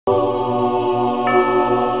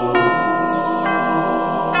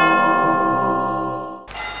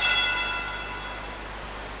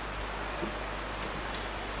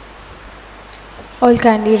All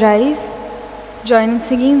kindly rise. Join in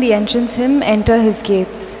singing the entrance hymn, Enter His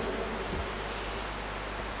Gates.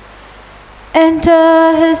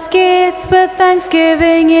 Enter His gates with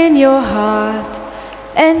thanksgiving in your heart.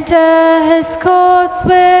 Enter His courts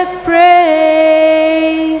with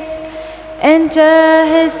praise. Enter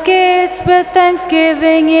His gates with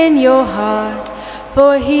thanksgiving in your heart,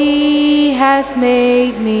 for He has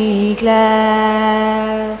made me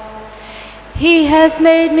glad. He has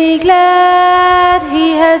made me glad,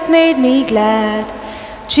 He has made me glad.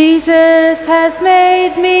 Jesus has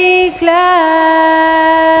made me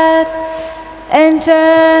glad.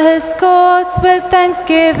 Enter His courts with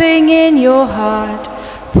thanksgiving in your heart,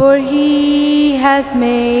 for He has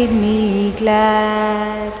made me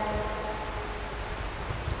glad.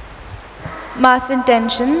 Mass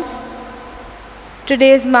intentions.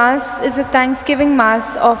 Today's Mass is a Thanksgiving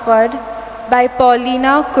Mass offered by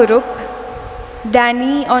Paulina Kurup,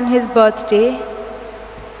 Danny on his birthday,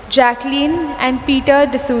 Jacqueline and Peter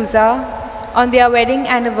D'Souza on their wedding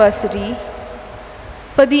anniversary,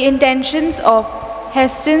 for the intentions of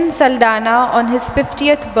Heston Saldana on his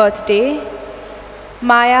 50th birthday,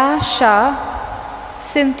 Maya Shah,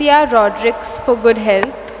 Cynthia Rodrigues for good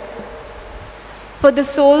health, for the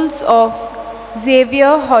souls of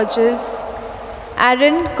Xavier Hodges,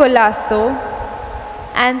 Aaron Colasso,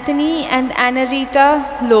 Anthony and Anarita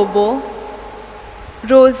Lobo,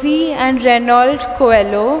 Rosie and Reynold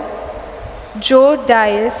Coelho, Joe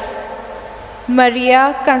Dias,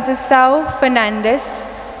 Maria Conceição Fernandes,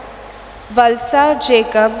 Valsa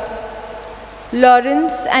Jacob,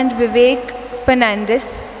 Lawrence and Vivek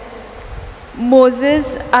Fernandes,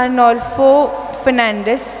 Moses Arnolfo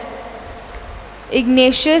Fernandes,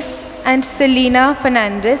 Ignatius and Selena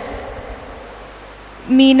Fernandes,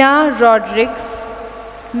 Mina Rodrigues,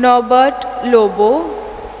 Norbert Lobo,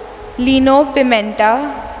 Lino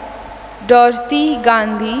Pimenta, Dorothy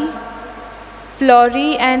Gandhi,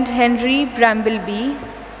 Flory and Henry Brambleby,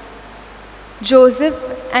 Joseph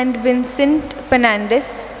and Vincent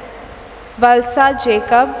Fernandes, Valsa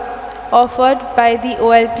Jacob, offered by the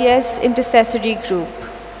OLPS Intercessory Group.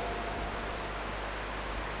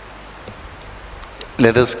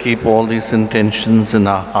 Let us keep all these intentions in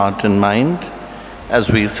our heart and mind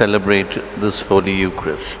as we celebrate this Holy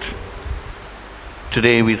Eucharist.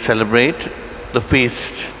 Today we celebrate the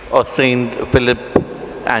feast of Saint Philip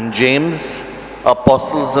and James,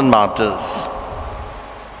 apostles and martyrs.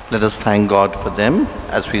 Let us thank God for them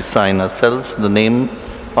as we sign ourselves in the name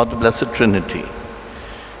of the Blessed Trinity.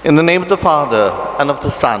 In the name of the Father, and of the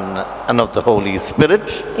Son, and of the Holy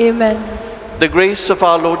Spirit. Amen. The grace of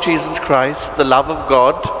our Lord Jesus Christ, the love of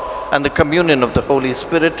God, and the communion of the Holy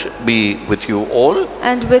Spirit be with you all.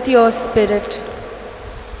 And with your spirit.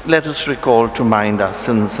 Let us recall to mind our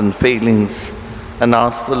sins and failings and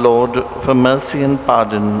ask the Lord for mercy and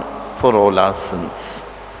pardon for all our sins.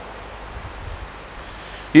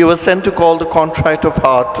 You were sent to call the contrite of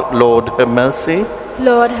heart. Lord, have mercy.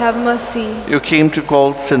 Lord, have mercy. You came to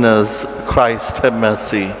call sinners. Christ, have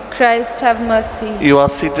mercy. Christ, have mercy. You are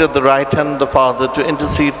seated at the right hand of the Father to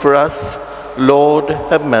intercede for us. Lord,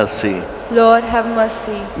 have mercy. Lord, have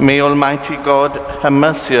mercy. May Almighty God have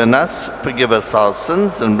mercy on us, forgive us our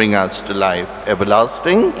sins, and bring us to life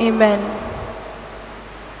everlasting. Amen.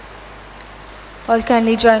 All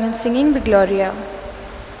kindly join in singing the Gloria.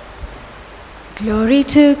 Glory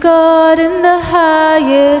to God in the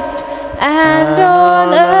highest, and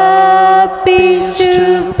on earth peace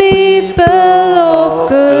to people of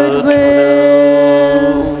good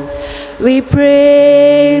will. We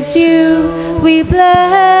praise you, we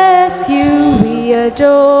bless you, we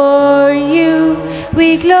adore you,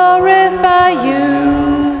 we glorify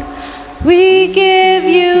you. We give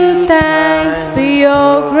you thanks for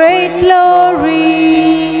your great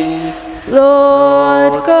glory.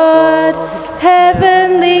 Lord God,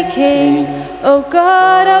 Heavenly King, O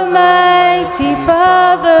God Almighty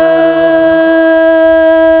Father.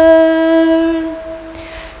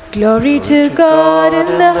 Glory to God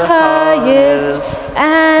in the highest,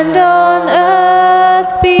 and on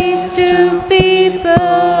earth peace to people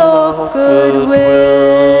of good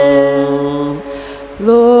will.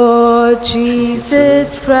 Lord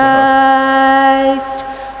Jesus Christ,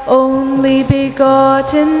 only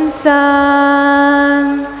begotten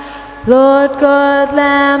Son, Lord God,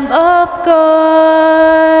 Lamb of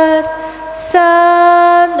God,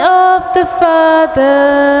 Son of the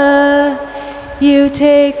Father, you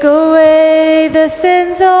take away the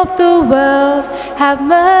sins of the world, have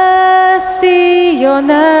mercy on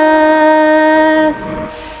us.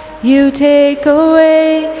 You take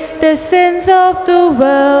away the sins of the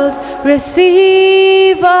world,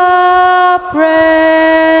 receive our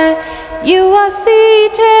prayer. you are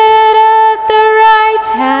seated at the right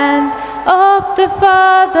hand of the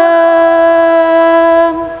Father.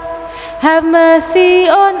 Have mercy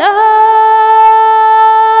on us.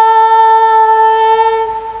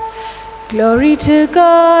 Glory to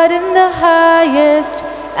God in the highest,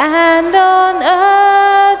 and on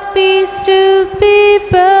earth peace to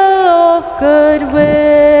people of good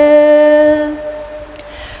will.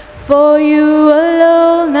 For you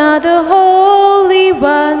alone are the Holy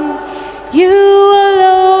One, you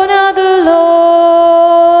alone are the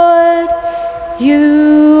Lord,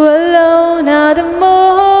 you alone are the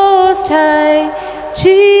Most High,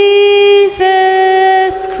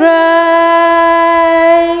 Jesus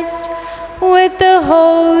Christ, with the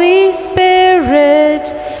Holy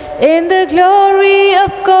Spirit, in the glory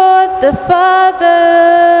of God the Father.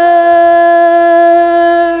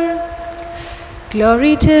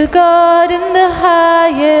 Glory to God in the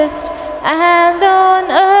highest, and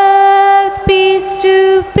on earth peace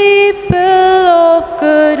to people of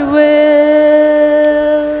good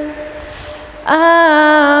will.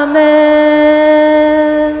 Amen.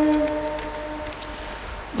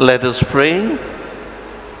 Let us pray.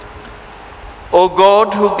 O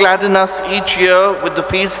God, who gladden us each year with the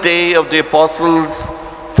feast day of the apostles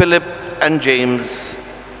Philip and James,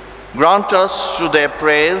 grant us through their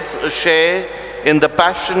prayers a share in the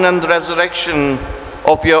passion and resurrection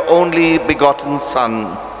of your only begotten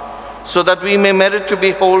Son, so that we may merit to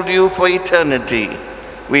behold you for eternity.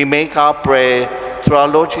 We make our prayer through our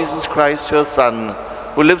Lord Jesus Christ, your Son,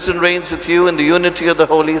 who lives and reigns with you in the unity of the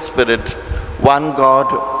Holy Spirit, one God,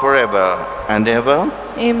 forever and ever.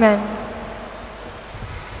 Amen.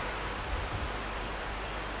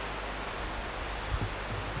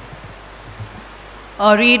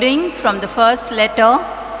 A reading from the first letter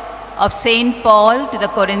of St. Paul to the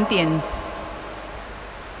Corinthians.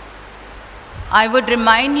 I would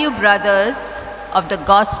remind you, brothers, of the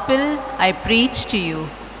gospel I preached to you,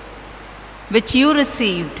 which you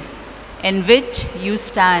received, in which you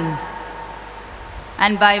stand,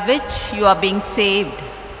 and by which you are being saved,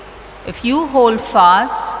 if you hold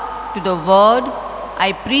fast to the word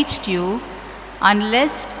I preached you,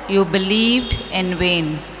 unless you believed in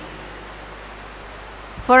vain.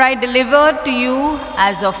 For I delivered to you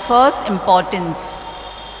as of first importance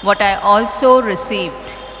what I also received,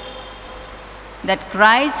 that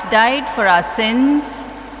Christ died for our sins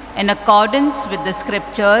in accordance with the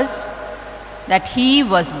Scriptures, that he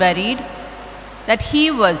was buried, that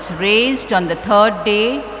he was raised on the third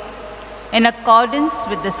day in accordance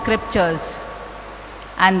with the Scriptures,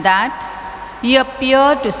 and that he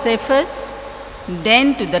appeared to Cephas,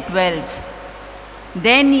 then to the 12.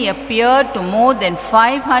 Then he appeared to more than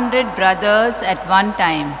 500 brothers at one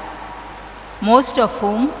time, most of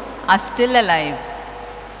whom are still alive,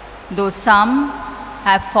 though some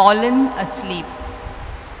have fallen asleep.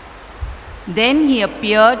 Then he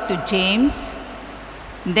appeared to James,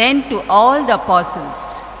 then to all the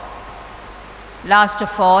apostles. Last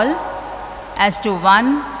of all, as to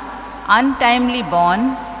one untimely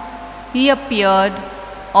born, he appeared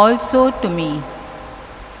also to me.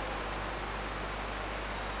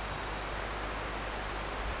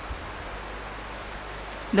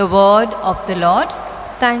 The word of the Lord.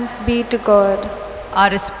 Thanks be to God. Our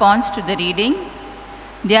response to the reading: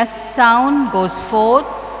 their sound goes forth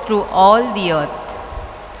through all the earth.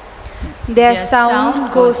 Their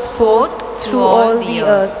sound goes forth through all the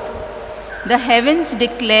earth. The heavens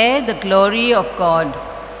declare the glory of God,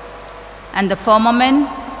 and the firmament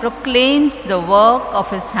proclaims the work of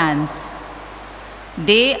his hands.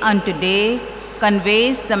 Day unto day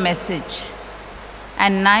conveys the message,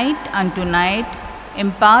 and night unto night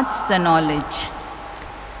imparts the knowledge.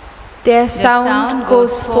 Their sound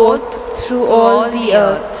goes forth through all the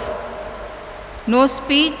earth. No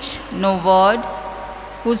speech, no word,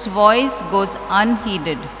 whose voice goes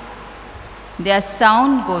unheeded. Their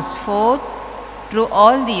sound goes forth through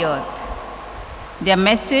all the earth. Their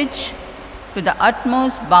message to the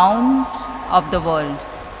utmost bounds of the world.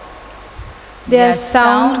 Their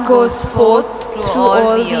sound goes forth through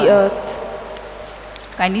all the earth.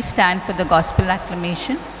 Kindly stand for the gospel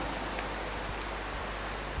acclamation.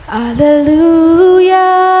 Alleluia,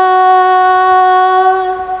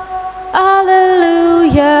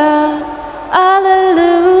 alleluia,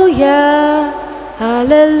 alleluia,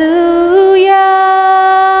 alleluia,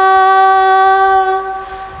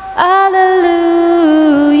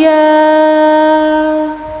 alleluia.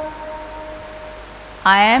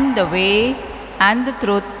 I am the way and the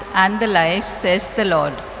truth and the life, says the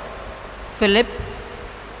Lord. Philip,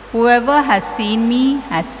 whoever has seen me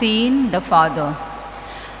has seen the Father.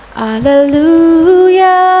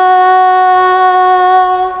 Alleluia,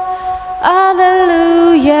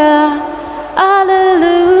 Alleluia,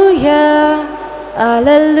 Alleluia,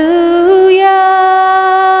 Alleluia,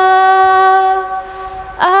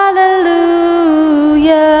 Alleluia.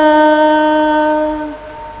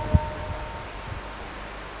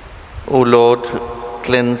 O Lord,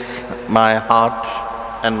 cleanse my heart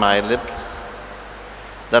and my lips,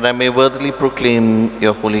 that I may worthily proclaim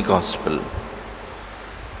your holy gospel.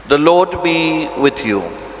 The Lord be with you.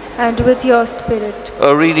 And with your spirit.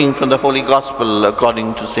 A reading from the Holy Gospel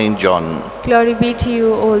according to St. John. Glory be to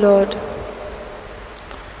you, O Lord.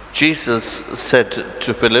 Jesus said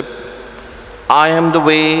to Philip, I am the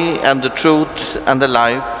way and the truth and the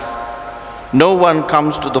life. No one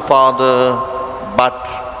comes to the Father but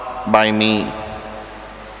by me.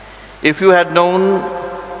 If you had known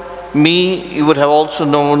me, you would have also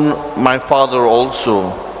known my Father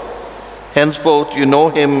also. Henceforth you know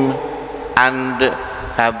him and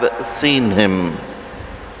have seen him.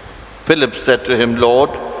 Philip said to him,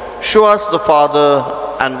 Lord, show us the Father,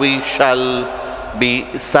 and we shall be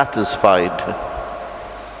satisfied.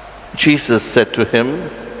 Jesus said to him,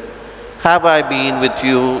 have I been with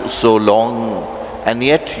you so long, and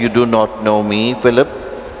yet you do not know me, Philip?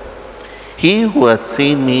 He who has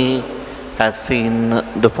seen me has seen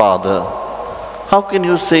the Father. How can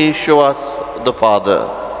you say, show us the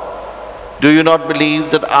Father? Do you not believe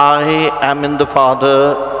that I am in the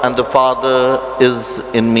Father and the Father is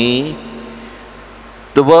in me?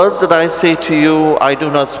 The words that I say to you, I do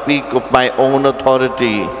not speak of my own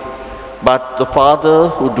authority, but the Father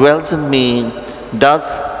who dwells in me does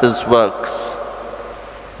his works.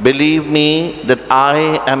 Believe me that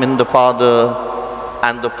I am in the Father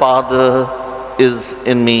and the Father is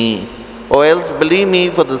in me, or else believe me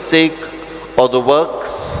for the sake of the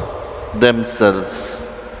works themselves.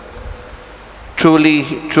 Truly,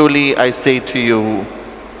 truly, I say to you,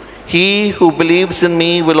 he who believes in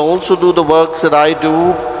me will also do the works that I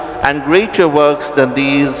do, and greater works than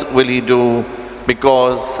these will he do,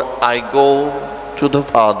 because I go to the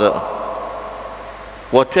Father.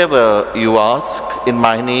 Whatever you ask in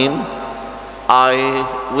my name,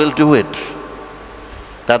 I will do it,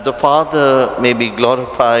 that the Father may be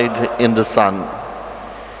glorified in the Son.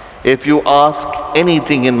 If you ask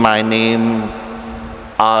anything in my name,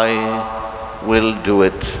 I will do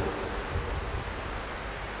it.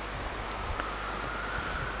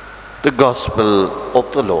 The Gospel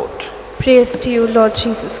of the Lord. Praise to you, Lord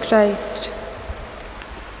Jesus Christ.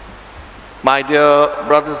 My dear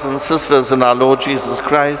brothers and sisters in our Lord Jesus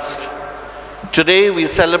Christ, today we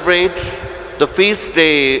celebrate the feast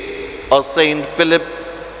day of Saint Philip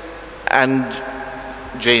and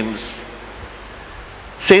James.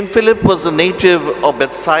 Saint Philip was a native of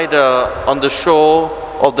Bethsaida on the shore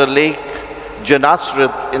of the lake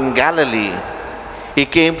Gennesareth in Galilee. He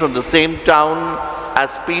came from the same town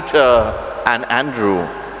as Peter and Andrew.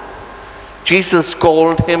 Jesus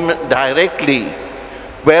called him directly,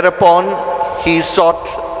 whereupon he sought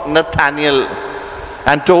Nathanael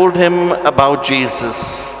and told him about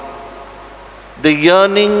Jesus. The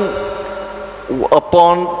yearning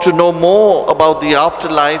to know more about the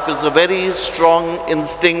afterlife is a very strong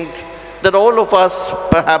instinct that all of us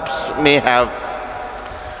perhaps may have.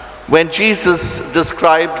 When Jesus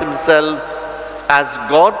described himself as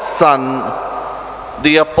God's Son,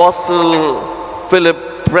 the Apostle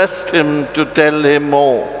Philip pressed him to tell him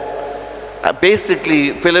more.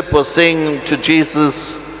 Basically, Philip was saying to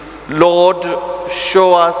Jesus, Lord,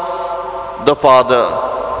 show us the Father.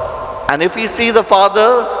 And if we see the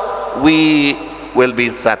Father, we will be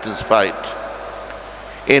satisfied.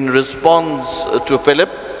 In response to Philip,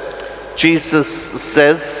 Jesus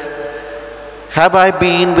says, have I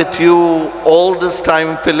been with you all this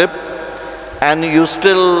time, Philip, and you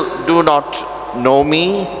still do not know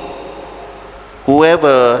me?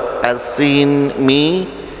 Whoever has seen me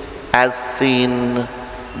has seen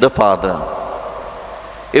the Father.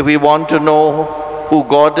 If we want to know who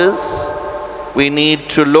God is, we need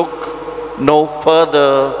to look no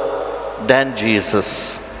further than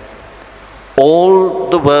Jesus. All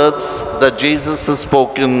the words that Jesus has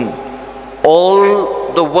spoken,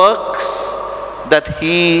 all the works that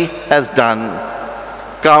he has done,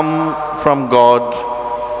 come from God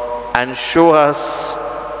and show us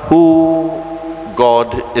who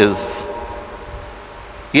God is.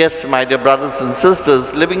 Yes, my dear brothers and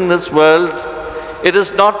sisters, living in this world, it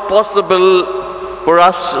is not possible for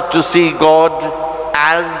us to see God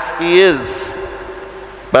as he is,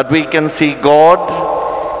 but we can see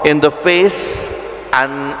God in the face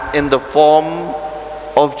and in the form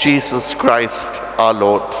of Jesus Christ our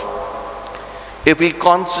Lord. If we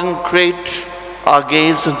concentrate our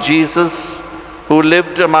gaze on Jesus, who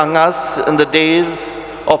lived among us in the days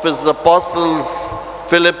of his apostles,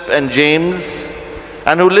 Philip and James,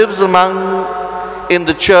 and who lives in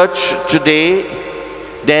the church today,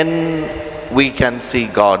 then we can see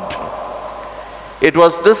God. It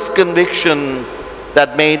was this conviction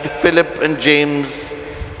that made Philip and James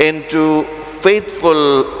into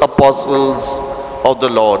faithful apostles of the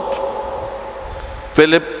Lord.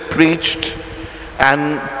 Philip preached,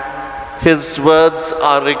 and his words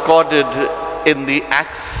are recorded in the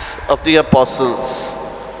Acts of the Apostles.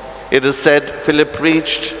 It is said Philip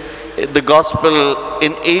preached the gospel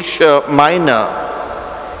in Asia Minor.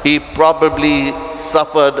 He probably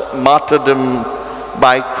suffered martyrdom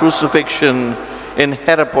by crucifixion in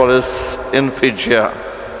Hierapolis in Phrygia.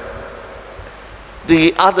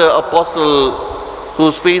 The other apostle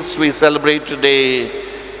whose feast we celebrate today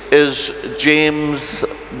is James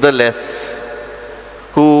the Less,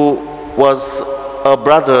 who was a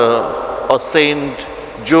brother of Saint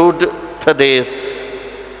Jude Thaddeus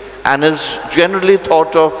and is generally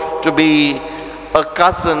thought of to be a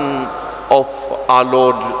cousin of our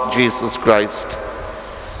Lord Jesus Christ.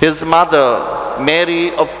 His mother,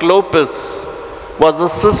 Mary of Clopas, was a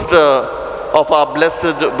sister of our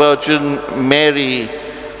Blessed Virgin Mary,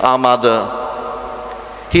 our mother.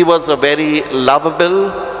 He was a very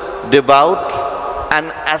lovable, devout,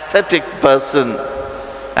 and ascetic person,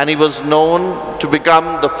 and he was known to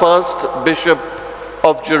become the first bishop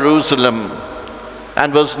of Jerusalem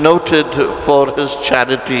and was noted for his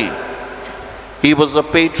charity. He was a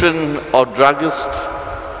patron of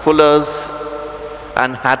druggists, fullers,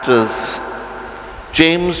 and hatters.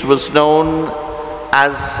 James was known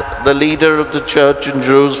as the leader of the church in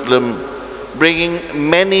Jerusalem, bringing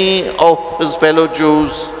many of his fellow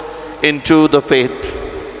Jews into the faith.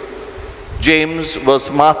 James was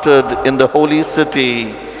martyred in the Holy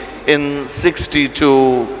City in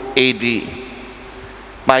 62 AD.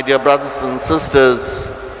 My dear brothers and sisters,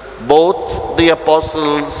 both the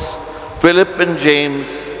apostles, Philip and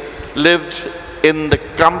James, lived in the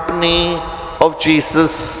company of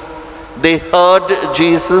Jesus. They heard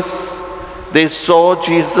Jesus, they saw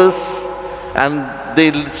Jesus, and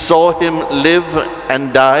they saw him live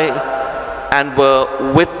and die, and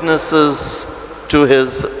were witnesses to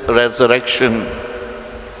his resurrection.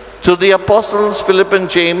 Through the apostles Philip and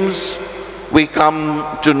James, we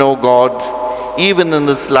come to know God, even in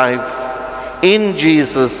this life, in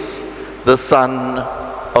Jesus, the Son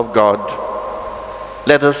of God.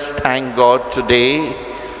 Let us thank God today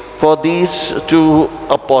for these two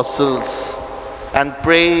apostles and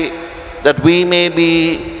pray that we may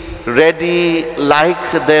be ready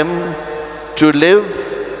like them to live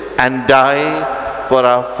and die for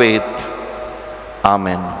our faith.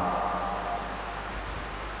 Amen.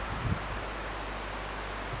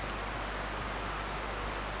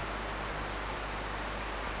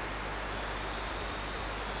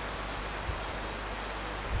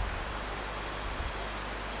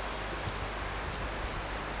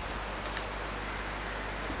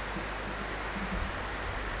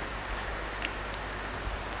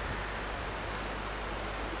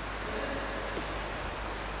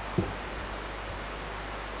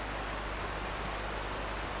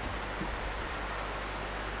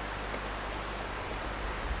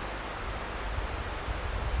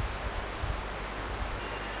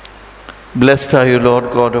 Blessed are you, Lord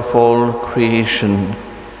God of all creation.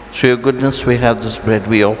 Through your goodness we have this bread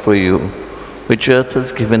we offer you, which earth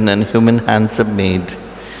has given and human hands have made.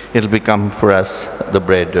 It will become for us the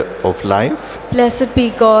bread of life. Blessed be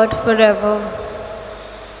God forever.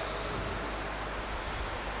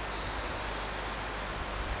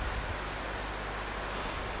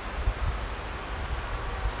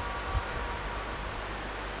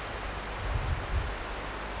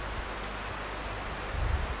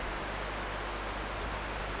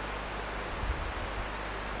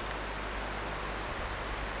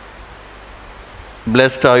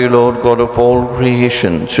 Blessed are you, Lord God of all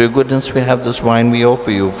creation. Through your goodness we have this wine we offer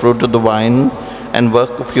you, fruit of the vine and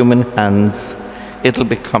work of human hands. It will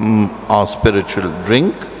become our spiritual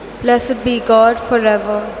drink. Blessed be God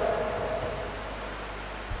forever.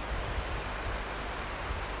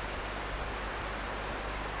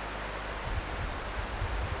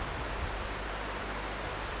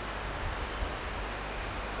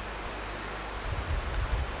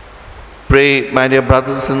 Pray, my dear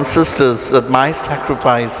brothers and sisters, that my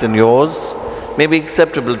sacrifice and yours may be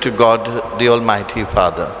acceptable to God, the Almighty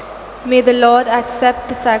Father. May the Lord accept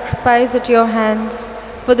the sacrifice at your hands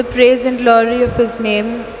for the praise and glory of his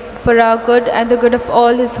name, for our good and the good of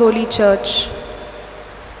all his holy church.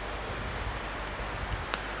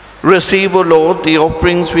 Receive, O Lord, the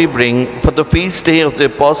offerings we bring for the feast day of the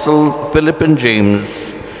Apostle Philip and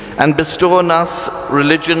James, and bestow on us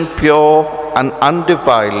religion pure and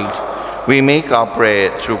undefiled, we make our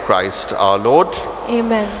prayer through Christ our Lord.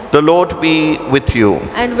 Amen. The Lord be with you.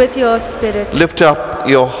 And with your spirit. Lift up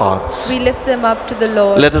your hearts. We lift them up to the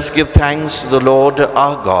Lord. Let us give thanks to the Lord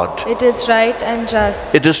our God. It is right and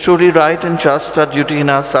just. It is truly right and just, our duty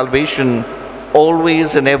in our salvation,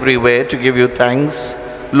 always and everywhere to give you thanks,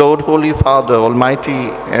 Lord, Holy Father,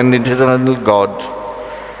 Almighty and eternal God.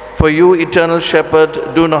 For you, eternal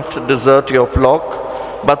Shepherd, do not desert your flock,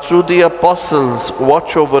 but through the apostles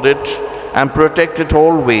watch over it and protect it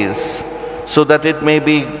always, so that it may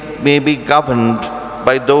be governed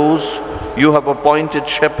by those you have appointed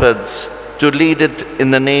shepherds to lead it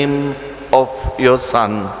in the name of your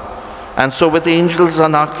Son. And so with angels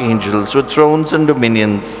and archangels, with thrones and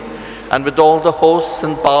dominions, and with all the hosts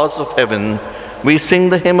and powers of heaven, we sing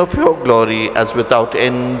the hymn of your glory, as without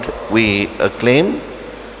end we acclaim.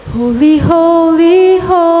 Holy, holy,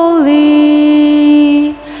 holy,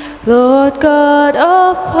 Lord God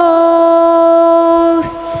of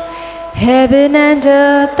hosts, heaven and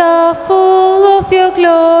earth are full of your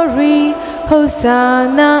glory.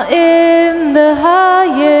 Hosanna in the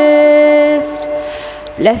highest.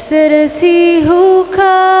 Blessed is he who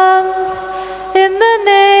comes in the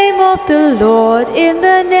name of the Lord, in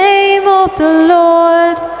the name of the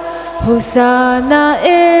Lord. Hosanna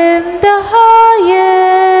in the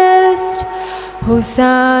highest.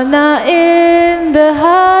 Hosanna in the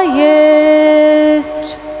highest.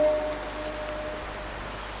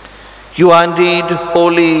 You are indeed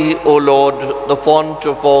holy, O Lord, the font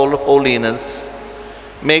of all holiness.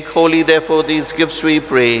 Make holy, therefore, these gifts, we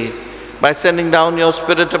pray, by sending down your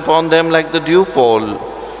Spirit upon them like the dewfall,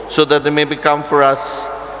 so that they may become for us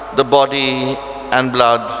the body and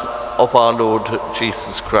blood of our Lord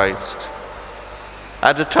Jesus Christ.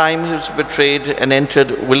 At the time he was betrayed and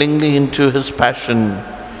entered willingly into his passion,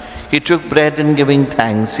 he took bread and giving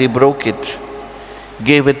thanks, he broke it,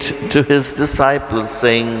 gave it to his disciples,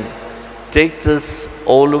 saying, "Take this,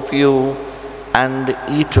 all of you, and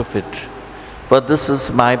eat of it, for this is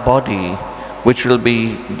my body, which will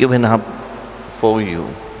be given up for you."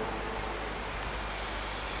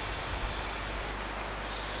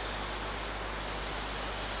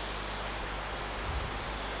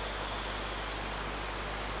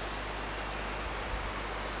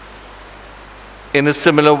 In a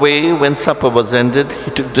similar way, when supper was ended,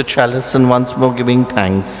 he took the chalice and once more giving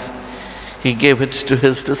thanks, he gave it to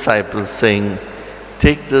his disciples, saying,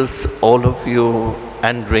 "Take this, all of you,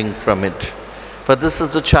 and drink from it. For this is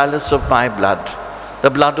the chalice of my blood, the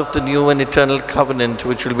blood of the new and eternal covenant,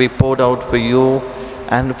 which will be poured out for you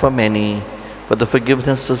and for many, for the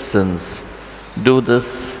forgiveness of sins. Do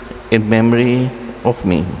this in memory of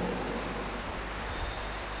me."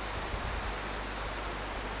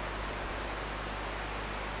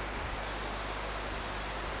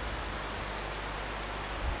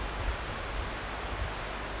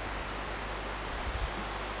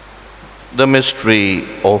 The mystery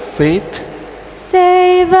of faith.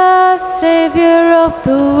 Save us, Savior of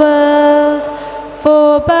the world,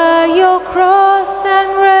 for by your cross and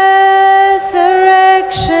resurrection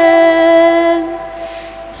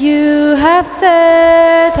you have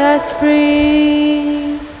set us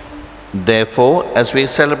free. Therefore, as we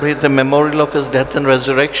celebrate the memorial of his death and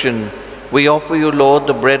resurrection, we offer you, Lord,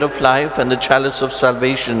 the bread of life and the chalice of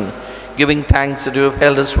salvation, giving thanks that you have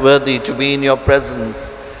held us worthy to be in your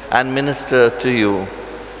presence and minister to you.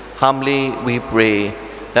 Humbly we pray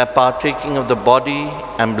that, partaking of the body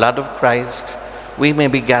and blood of Christ, we may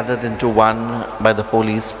be gathered into one by the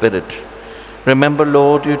Holy Spirit. Remember,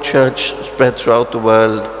 Lord, your church spread throughout the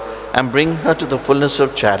world, and bring her to the fullness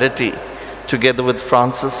of charity, together with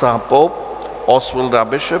Francis our Pope, Oswald our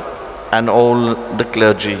Bishop, and all the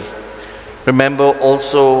clergy. Remember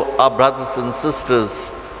also our brothers and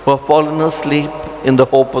sisters who have fallen asleep in the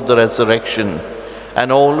hope of the resurrection, and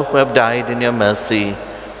all who have died in your mercy.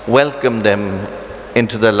 Welcome them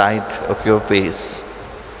into the light of your face.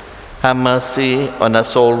 Have mercy on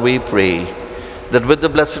us all, we pray, that with the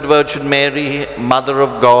Blessed Virgin Mary, Mother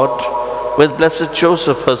of God, with blessed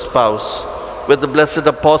Joseph, her spouse, with the blessed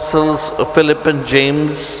apostles Philip and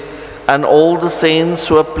James, and all the saints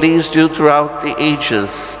who have pleased you throughout the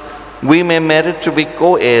ages, we may merit to be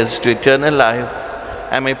co-heirs to eternal life,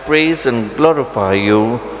 and may praise and glorify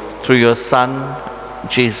you through your Son,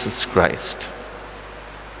 Jesus Christ.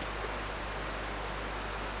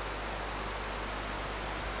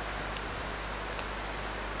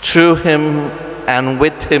 Through him, and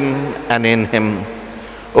with him, and in him,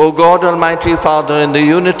 O God, Almighty Father, in the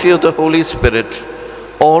unity of the Holy Spirit,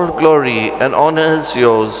 all glory and honor is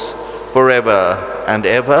yours forever and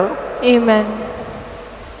ever. Amen.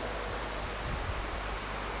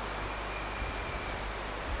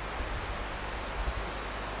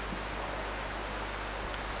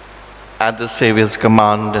 At the Saviour's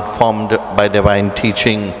command, informed by divine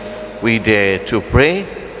teaching, we dare to pray.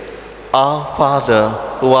 Our Father,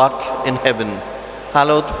 who art in heaven,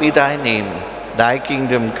 hallowed be thy name. Thy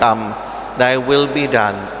kingdom come, thy will be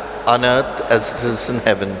done, on earth as it is in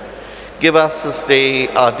heaven. Give us this day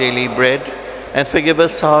our daily bread, and forgive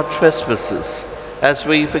us our trespasses, as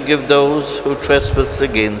we forgive those who trespass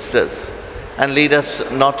against us. And lead us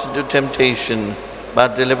not into temptation,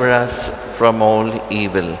 but deliver us from all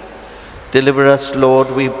evil. Deliver us, Lord,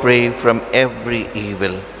 we pray, from every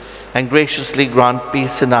evil, and graciously grant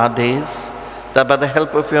peace in our days, that by the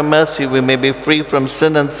help of your mercy we may be free from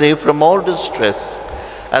sin and safe from all distress,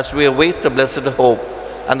 as we await the blessed hope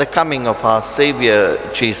and the coming of our Saviour,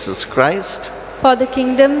 Jesus Christ. For the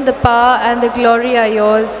kingdom, the power, and the glory are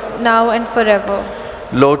yours, now and forever.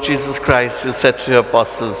 Lord Jesus Christ, you said to your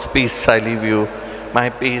apostles, peace I leave you, my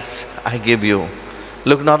peace I give you.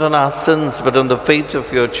 Look not on our sins, but on the faith of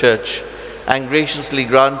your church, and graciously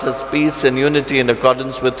grant us peace and unity in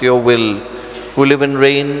accordance with your will, who live and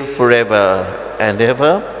reign forever and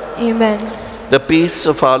ever. Amen. The peace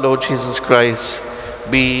of our Lord Jesus Christ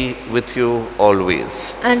be with you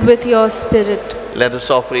always. And with your spirit. Let us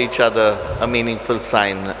offer each other a meaningful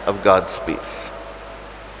sign of God's peace.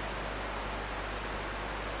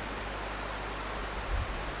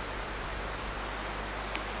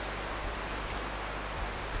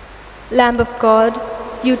 Lamb of God,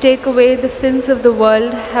 you take away the sins of the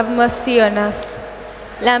world, have mercy on us.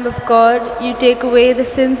 Lamb of God, you take away the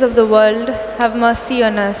sins of the world, have mercy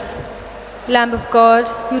on us. Lamb of God,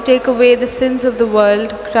 you take away the sins of the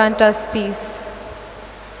world, grant us peace.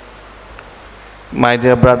 My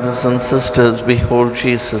dear brothers and sisters, behold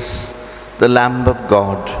Jesus, the Lamb of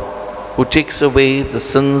God, who takes away the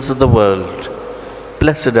sins of the world.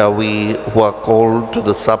 Blessed are we who are called to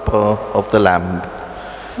the supper of the Lamb.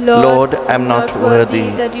 Lord, I am not worthy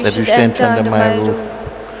that you should enter under my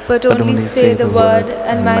roof, but only say the word,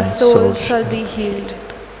 and my soul shall be healed.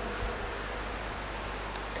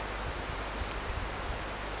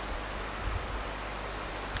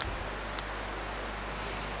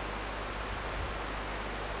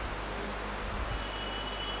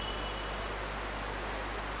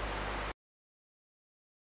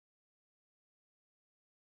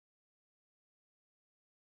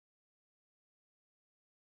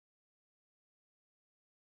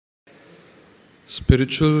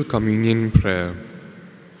 Spiritual Communion Prayer.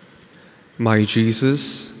 My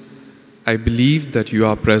Jesus, I believe that you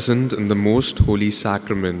are present in the most holy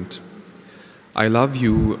sacrament. I love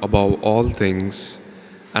you above all things,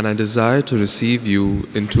 and I desire to receive you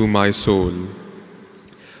into my soul.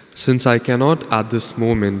 Since I cannot at this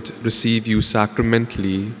moment receive you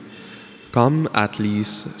sacramentally, come at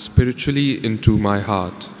least spiritually into my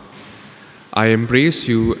heart. I embrace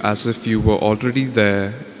you as if you were already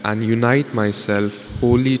there and unite myself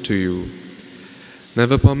wholly to you.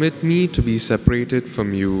 Never permit me to be separated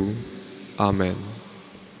from you. Amen.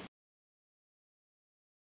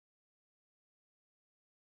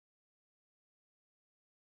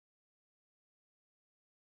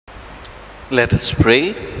 Let us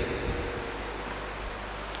pray.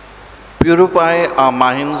 Purify our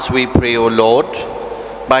minds, we pray, O Lord,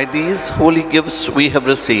 by these holy gifts we have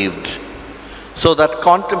received, so that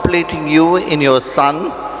contemplating you in your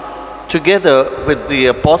Son, together with the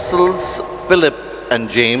apostles Philip and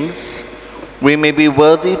James, we may be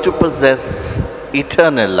worthy to possess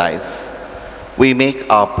eternal life. We make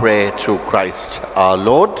our prayer through Christ our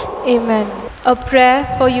Lord. Amen. A prayer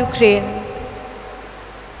for Ukraine.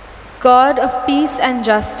 God of peace and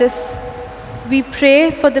justice, we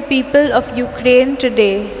pray for the people of Ukraine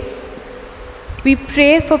today. We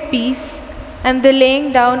pray for peace and the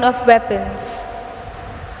laying down of weapons.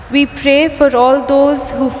 We pray for all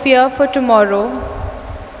those who fear for tomorrow,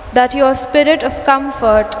 that your spirit of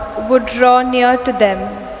comfort would draw near to them.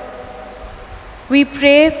 We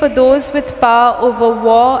pray for those with power over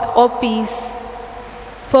war or peace,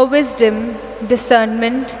 for wisdom,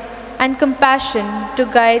 discernment, and compassion to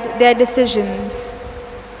guide their decisions.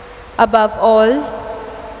 Above all,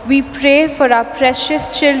 we pray for our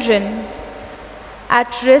precious children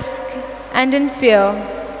at risk and in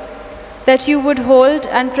fear, that you would hold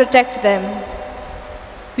and protect them.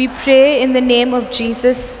 We pray in the name of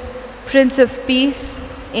Jesus, Prince of Peace.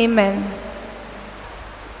 Amen.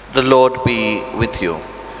 The Lord be with you.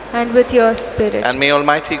 And with your spirit. And may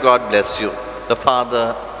Almighty God bless you, the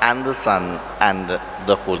Father and the Son and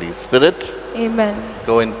the Holy Spirit. Amen.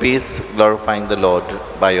 Go in peace, glorifying the Lord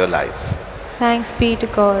by your life. Thanks be to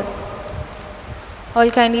God.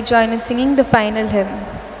 All kindly join in singing the final hymn.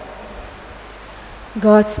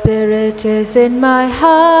 God's Spirit is in my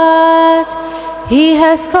heart. He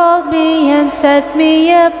has called me and set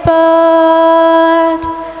me apart.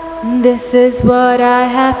 This is what I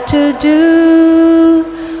have to do,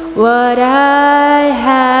 what I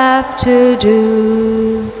have to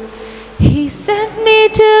do. He sent me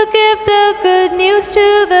to give the good news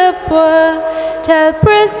to the poor, tell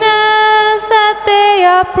prisoners that they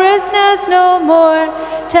are prisoners no more,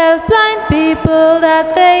 tell blind people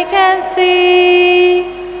that they can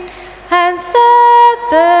see, and set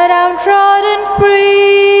the downtrodden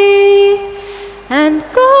free, and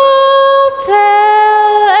go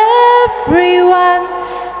tell everyone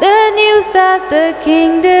the news that the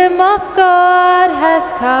kingdom of God has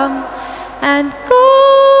come, and go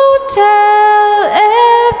tell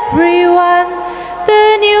everyone the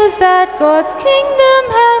news that God's kingdom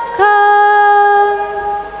has come.